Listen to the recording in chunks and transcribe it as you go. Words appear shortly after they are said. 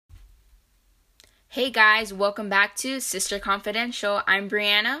Hey guys, welcome back to Sister Confidential. I'm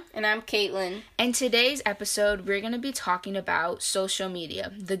Brianna. And I'm Caitlin. In today's episode, we're going to be talking about social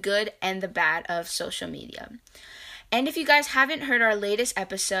media, the good and the bad of social media. And if you guys haven't heard our latest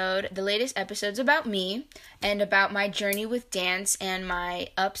episode, the latest episode's about me and about my journey with dance and my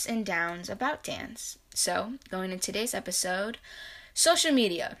ups and downs about dance. So, going into today's episode, social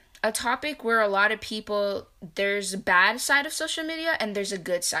media. A topic where a lot of people, there's a bad side of social media and there's a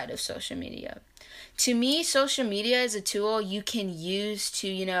good side of social media. To me, social media is a tool you can use to,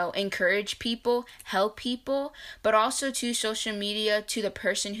 encourage people, help people, but also to social media, to the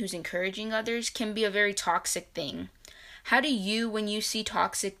person who's encouraging others, can be a very toxic thing. How do you, when you see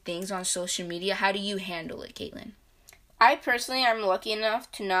toxic things on social media, how do you handle it, Caitlin? I personally am lucky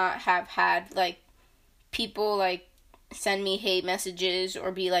enough to not have had, people, send me hate messages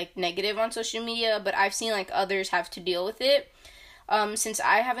or be, negative on social media, but I've seen, others have to deal with it. Since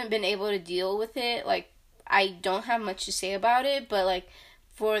I haven't been able to deal with it, I don't have much to say about it, but,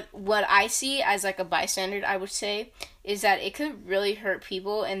 for what I see as, a bystander, I would say, is that it could really hurt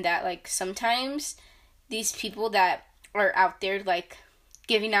people, and that, sometimes these people that are out there,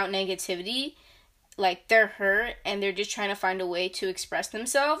 giving out negativity, they're hurt, and they're just trying to find a way to express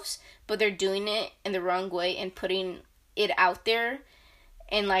themselves, but they're doing it in the wrong way and putting it out there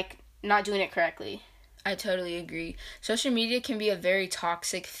and, not doing it correctly. I totally agree. Social media can be a very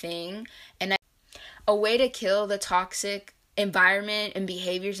toxic thing, and a way to kill the toxic environment and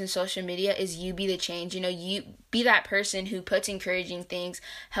behaviors in social media is you be the change. You be that person who puts encouraging things,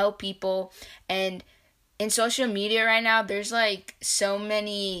 help people, and in social media right now, there's so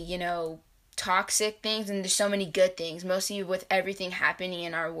many, toxic things, and there's so many good things, mostly with everything happening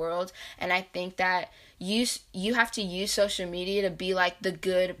in our world, and I think that you have to use social media to be the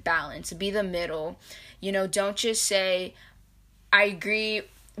good balance, be the middle. Don't just say, I agree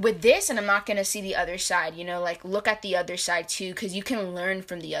with this and I'm not going to see the other side. Look at the other side too, because you can learn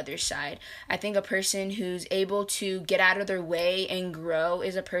from the other side. I think a person who's able to get out of their way and grow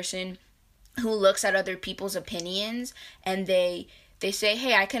is a person who looks at other people's opinions and they say,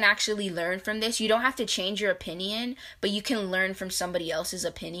 hey, I can actually learn from this. You don't have to change your opinion, but you can learn from somebody else's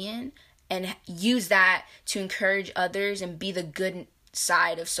opinion and use that to encourage others and be the good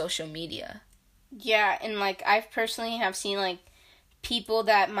side of social media. Yeah, and I personally have seen people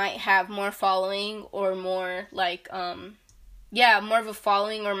that might have more following or more more of a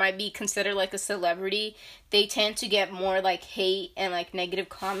following or might be considered a celebrity. They tend to get more hate and negative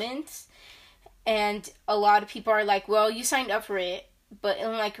comments, and a lot of people are well, you signed up for it, but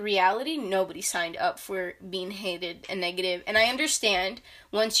in reality, nobody signed up for being hated and negative. And I understand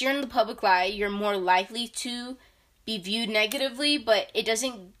once you're in the public eye, you're more likely to be viewed negatively, but it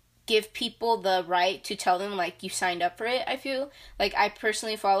doesn't give people the right to tell them you signed up for it. I feel I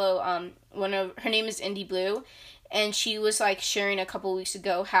personally follow her name is Indie Blue, and she was sharing a couple weeks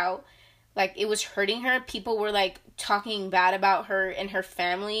ago how it was hurting her. People were talking bad about her and her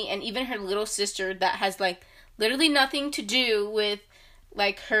family, and even her little sister that has literally nothing to do with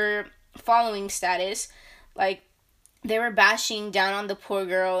her following status. They were bashing down on the poor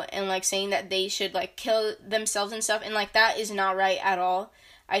girl and saying that they should kill themselves and stuff, and that is not right at all.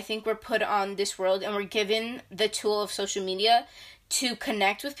 I think we're put on this world and we're given the tool of social media to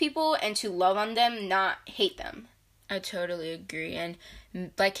connect with people and to love on them, not hate them. I totally agree. And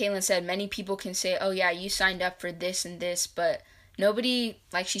like Caitlin said, many people can say, oh yeah, you signed up for this and this, but nobody,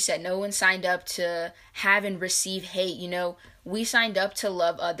 like she said, no one signed up to have and receive hate. We signed up to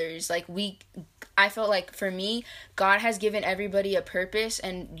love others. I felt for me, God has given everybody a purpose,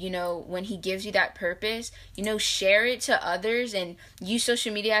 and, when he gives you that purpose, share it to others and use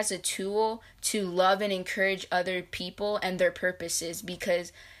social media as a tool to love and encourage other people and their purposes,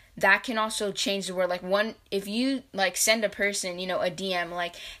 because that can also change the world. If you send a person, a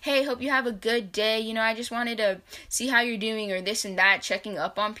DM hey, hope you have a good day, I just wanted to see how you're doing, or this and that, checking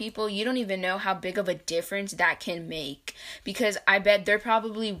up on people, you don't even know how big of a difference that can make, because I bet they're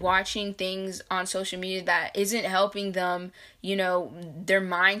probably watching things on social media that isn't helping them, their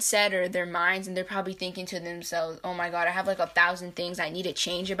mindset or their minds, and they're probably thinking to themselves, oh my God, I have 1,000 things I need to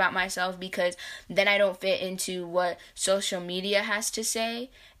change about myself, because then I don't fit into what social media has to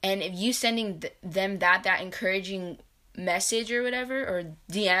say. And if you sending them that encouraging message or whatever, or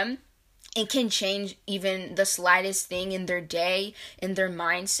DM, it can change even the slightest thing in their day, in their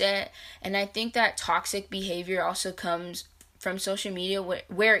mindset. And I think that toxic behavior also comes from social media.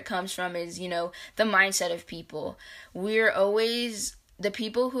 Where it comes from is, the mindset of people. The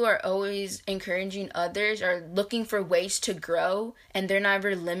people who are always encouraging others are looking for ways to grow, and they're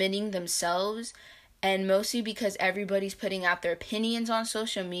never limiting themselves. And mostly because everybody's putting out their opinions on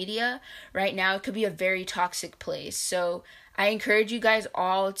social media right now, it could be a very toxic place. So I encourage you guys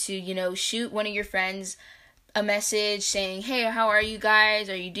all to, shoot one of your friends a message saying, hey, how are you guys?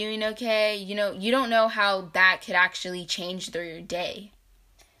 Are you doing okay? You don't know how that could actually change their day.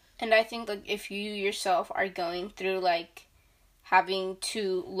 And I think, like, if you yourself are going through, like, having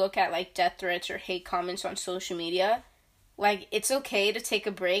to look at, like, death threats or hate comments on social media, like, it's okay to take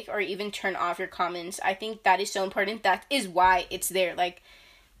a break or even turn off your comments. I think that is so important. That is why it's there. Like,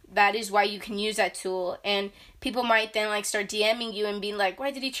 that is why you can use that tool. And people might then, like, start DMing you and being like,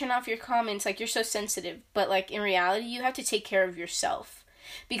 why did you turn off your comments? Like, you're so sensitive. But, like, in reality, you have to take care of yourself.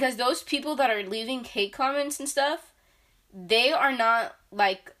 Because those people that are leaving hate comments and stuff, they are not,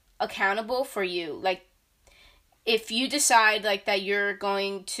 like, accountable for you. Like, if you decide, like, that you're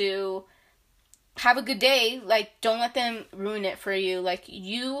going to have a good day, like, don't let them ruin it for you. Like,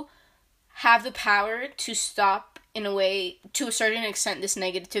 you have the power to stop, in a way, to a certain extent, this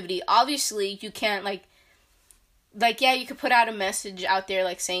negativity. Obviously, you can't, yeah, you could put out a message out there,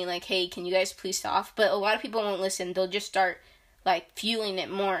 like, saying, like, hey, can you guys please stop? But a lot of people won't listen. They'll just start, like, fueling it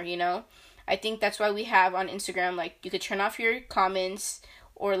more, I think that's why we have on Instagram, like, you could turn off your comments,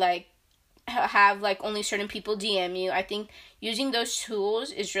 or, like, have, like, only certain people DM you. I think using those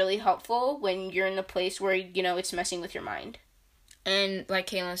tools is really helpful when you're in a place where, it's messing with your mind. And like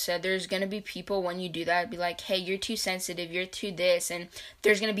Kaylin said, there's going to be people when you do that, be like, hey, you're too sensitive, you're too this, and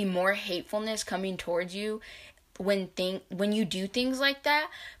there's going to be more hatefulness coming towards you when you do things like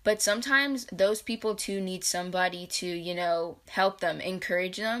that. But sometimes those people too need somebody to, help them,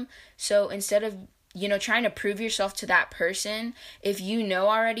 encourage them. So instead of, trying to prove yourself to that person, if you know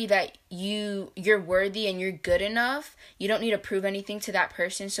already that you're worthy and you're good enough, you don't need to prove anything to that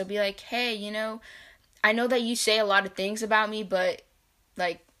person. So be like, hey, I know that you say a lot of things about me, but,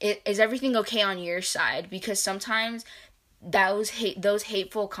 like, is everything okay on your side? Because sometimes those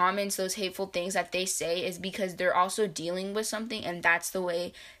hateful comments, those hateful things that they say is because they're also dealing with something, and that's the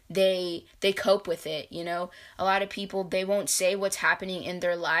way they cope with it, A lot of people, they won't say what's happening in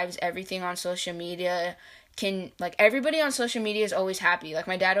their lives. Everything on social media everybody on social media is always happy. Like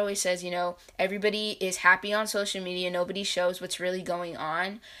my dad always says, everybody is happy on social media. Nobody shows what's really going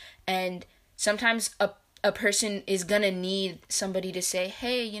on. And sometimes a person is going to need somebody to say,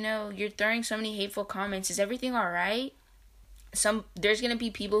 hey, you're throwing so many hateful comments. Is everything all right? There's going to be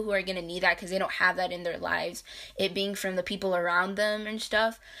people who are going to need that because they don't have that in their lives. It being from the people around them and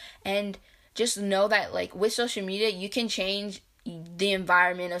stuff. And just know that, like, with social media, you can change the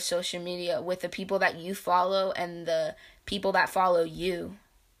environment of social media with the people that you follow and the people that follow you.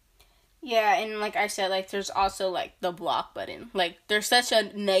 Yeah, and like I said, like, there's also, like, the block button. Like, there's such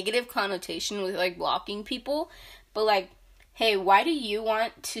a negative connotation with, like, blocking people. But, like, hey, why do you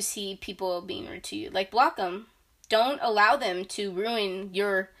want to see people being rude to you? Like, block them. Don't allow them to ruin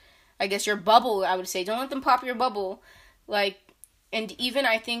your bubble, I would say. Don't let them pop your bubble. Like, and even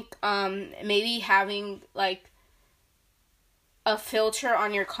I think maybe having, like, a filter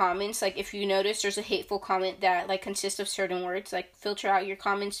on your comments. Like, if you notice there's a hateful comment that, like, consists of certain words, like, filter out your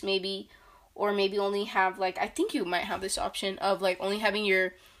comments maybe, or maybe only have, like, I think you might have this option of, like, only having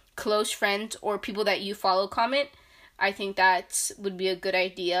your close friends or people that you follow comment. I think that would be a good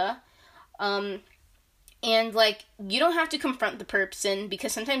idea. And, like, you don't have to confront the person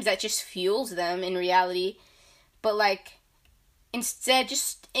because sometimes that just fuels them in reality. But, like, instead,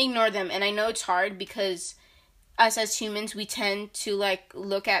 just ignore them. And I know it's hard because us as humans, we tend to, like,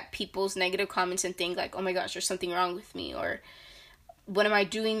 look at people's negative comments and think, like, oh my gosh, there's something wrong with me, or what am I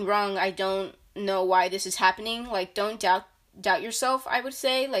doing wrong? I don't know why this is happening. Like, don't doubt yourself, I would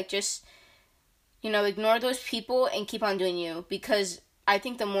say. Like, just, ignore those people and keep on doing you, because I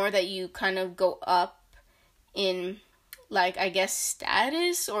think the more that you kind of go up in, like, I guess,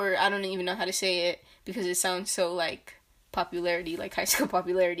 status, or I don't even know how to say it because it sounds so, like, popularity, like high school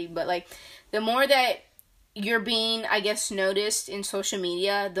popularity, but, like, the more that you're being, I guess, noticed in social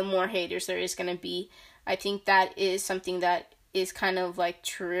media, the more haters there is going to be. I think that is something that is kind of, like,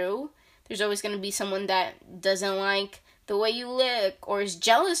 true. There's always going to be someone that doesn't like the way you look or is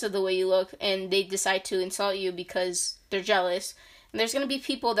jealous of the way you look, and they decide to insult you because they're jealous. And there's going to be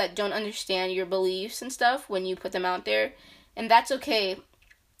people that don't understand your beliefs and stuff when you put them out there, and that's okay.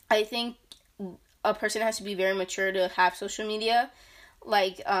 I think a person has to be very mature to have social media.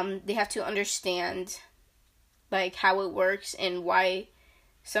 Like, they have to understand, like, how it works and why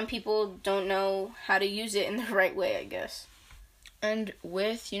some people don't know how to use it in the right way, I guess. And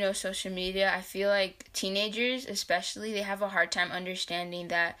with, social media, I feel like teenagers especially, they have a hard time understanding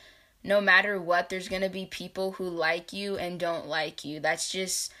that no matter what, there's going to be people who like you and don't like you. That's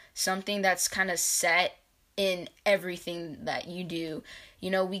just something that's kind of set in everything that you do. You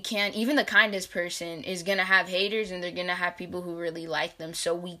know, we can't, even the kindest person is going to have haters, and they're going to have people who really like them.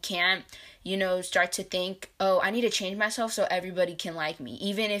 So we can't, you know, start to think, oh, I need to change myself so everybody can like me.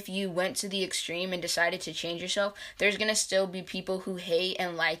 Even if you went to the extreme and decided to change yourself, there's going to still be people who hate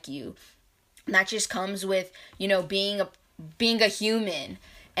and like you. And that just comes with, you know, being a human.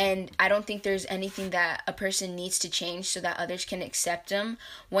 And I don't think there's anything that a person needs to change so that others can accept them.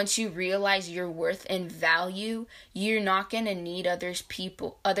 Once you realize your worth and value, you're not going to need other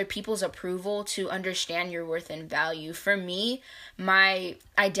people's approval to understand your worth and value. For me, my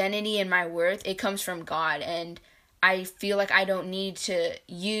identity and my worth, it comes from God. And I feel like I don't need to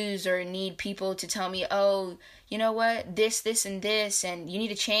use or need people to tell me, oh, you know what, this, and this, and you need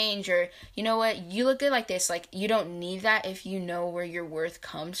to change, or, you know what, you look good like this. Like, you don't need that if you know where your worth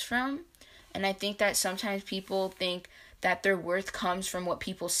comes from. And I think that sometimes people think that their worth comes from what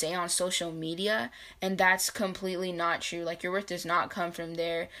people say on social media, and that's completely not true. Like, your worth does not come from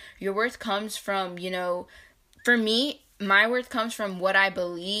there. Your worth comes from, you know, for me, my worth comes from what I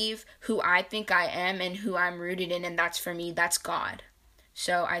believe, who I think I am, and who I'm rooted in, and that's, for me, that's God.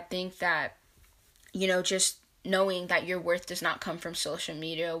 So I think that, you know, just knowing that your worth does not come from social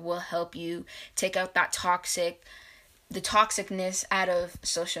media will help you take out the toxicness out of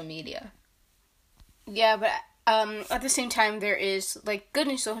social media. Yeah, but at the same time, there is, like, good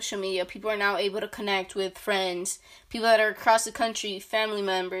in social media. People are now able to connect with friends, people that are across the country, family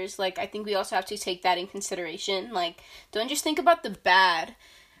members. Like, I think we also have to take that in consideration. Like, don't just think about the bad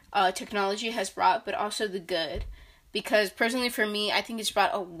technology has brought, but also the good. Because personally, for me, I think it's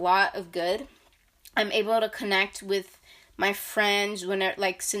brought a lot of good. I'm able to connect with my friends when,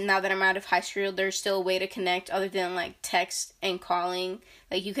 like, so now that I'm out of high school, there's still a way to connect other than, like, text and calling.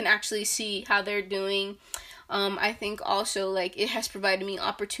 Like, you can actually see how they're doing. I think also, like, it has provided me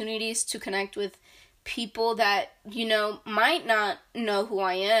opportunities to connect with people that, you know, might not know who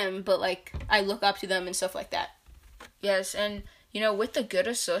I am, but, like, I look up to them and stuff like that. Yes, and, you know, with the good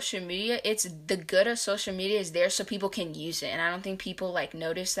of social media, it's the good of social media is there so people can use it. And I don't think people, like,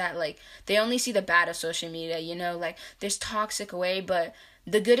 notice that. Like, they only see the bad of social media, you know, like, there's toxic way, but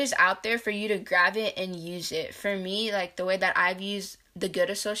the good is out there for you to grab it and use it. For me, like, the way that I've used the good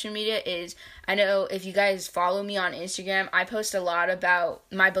of social media is, I know if you guys follow me on Instagram, I post a lot about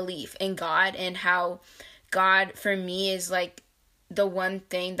my belief in God and how God, for me, is, like, the one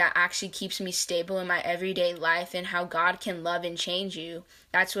thing that actually keeps me stable in my everyday life, and how God can love and change you.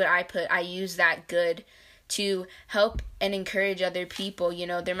 That's what I use that good to help and encourage other people. You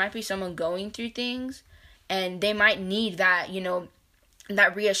know, there might be someone going through things and they might need that, you know,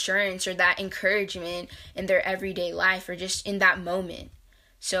 that reassurance or that encouragement in their everyday life or just in that moment.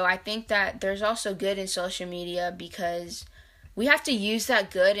 So I think that there's also good in social media because we have to use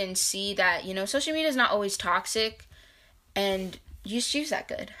that good and see that, you know, social media is not always toxic, and you just use that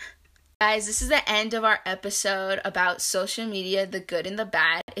good. Guys, this is the end of our episode about social media, the good and the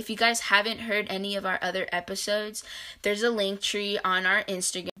bad. If you guys haven't heard any of our other episodes, there's a link tree on our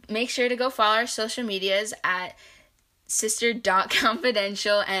Instagram. Make sure to go follow our social medias at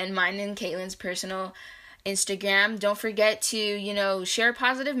sister.confidential and mine and Caitlin's personal Instagram. Don't forget to, you know, share a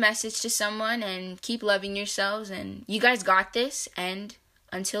positive message to someone and keep loving yourselves. And you guys got this. And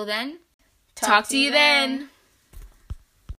until then, talk to you then.